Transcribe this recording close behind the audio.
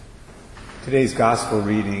Today's gospel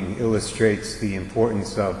reading illustrates the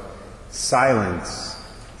importance of silence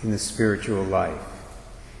in the spiritual life.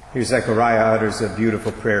 Here Zechariah utters a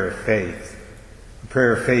beautiful prayer of faith, a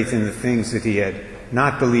prayer of faith in the things that he had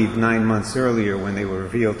not believed 9 months earlier when they were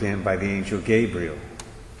revealed to him by the angel Gabriel.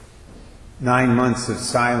 9 months of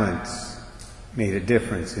silence made a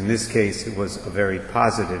difference. In this case, it was a very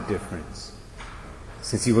positive difference.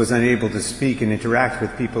 Since he was unable to speak and interact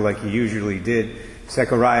with people like he usually did,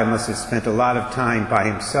 Zechariah must have spent a lot of time by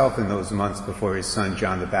himself in those months before his son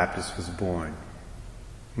John the Baptist was born.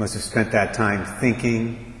 He must have spent that time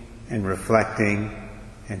thinking and reflecting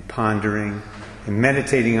and pondering and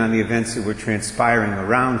meditating on the events that were transpiring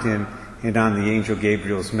around him and on the angel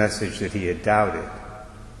Gabriel's message that he had doubted.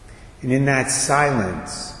 And in that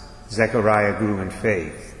silence, Zechariah grew in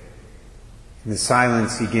faith. In the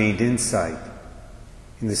silence, he gained insight.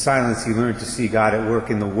 In the silence, he learned to see God at work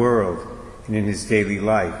in the world and in his daily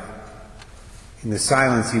life. In the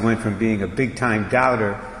silence, he went from being a big-time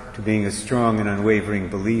doubter to being a strong and unwavering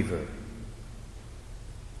believer.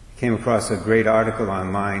 I came across a great article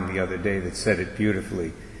online the other day that said it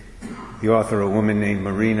beautifully. The author, a woman named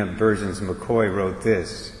Marina Berzins-McCoy, wrote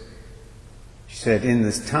this. She said, "In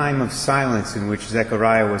this time of silence in which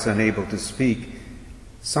Zechariah was unable to speak,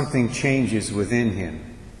 something changes within him.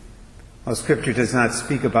 While Scripture does not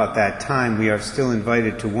speak about that time, we are still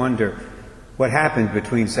invited to wonder what happened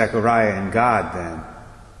between Zechariah and God then.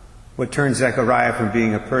 What turned Zechariah from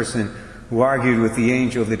being a person who argued with the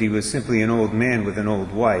angel that he was simply an old man with an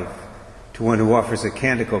old wife, to one who offers a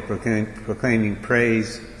canticle proclaiming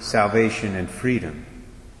praise, salvation, and freedom.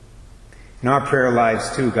 In our prayer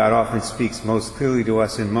lives, too, God often speaks most clearly to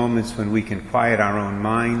us in moments when we can quiet our own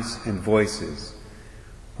minds and voices.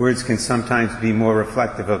 Words can sometimes be more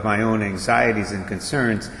reflective of my own anxieties and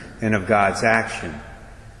concerns than of God's action.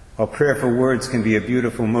 While prayerful words can be a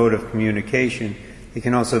beautiful mode of communication, they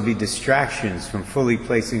can also be distractions from fully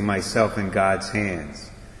placing myself in God's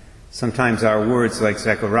hands. Sometimes our words, like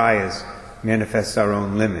Zechariah's, manifest our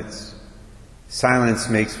own limits. Silence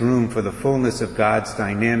makes room for the fullness of God's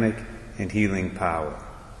dynamic and healing power."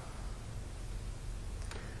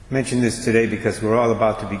 I mention this today because we're all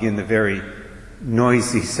about to begin the very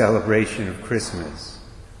noisy celebration of Christmas.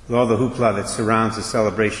 With all the hoopla that surrounds the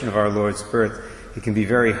celebration of our Lord's birth, it can be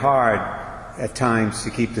very hard at times to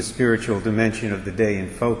keep the spiritual dimension of the day in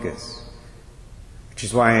focus. Which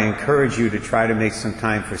is why I encourage you to try to make some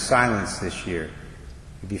time for silence this year.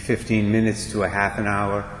 Maybe 15 minutes to a half an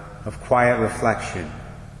hour of quiet reflection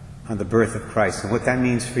on the birth of Christ and what that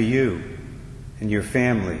means for you and your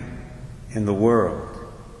family and the world.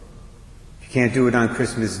 If you can't do it on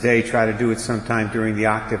Christmas Day, try to do it sometime during the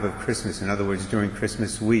octave of Christmas, in other words, during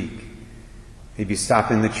Christmas week. Maybe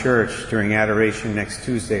stop in the church during adoration next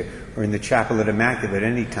Tuesday or in the chapel at Immaculate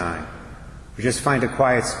any time. Or just find a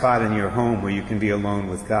quiet spot in your home where you can be alone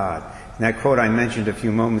with God. And that quote I mentioned a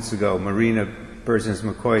few moments ago, Marina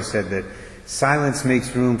Berzins-McCoy said that silence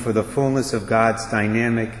makes room for the fullness of God's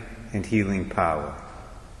dynamic and healing power.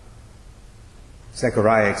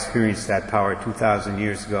 Zechariah experienced that power 2,000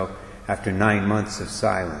 years ago after 9 months of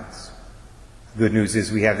silence. The good news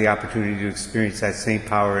is we have the opportunity to experience that same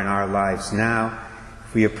power in our lives now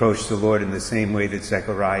if we approach the Lord in the same way that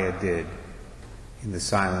Zechariah did, in the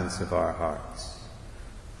silence of our hearts.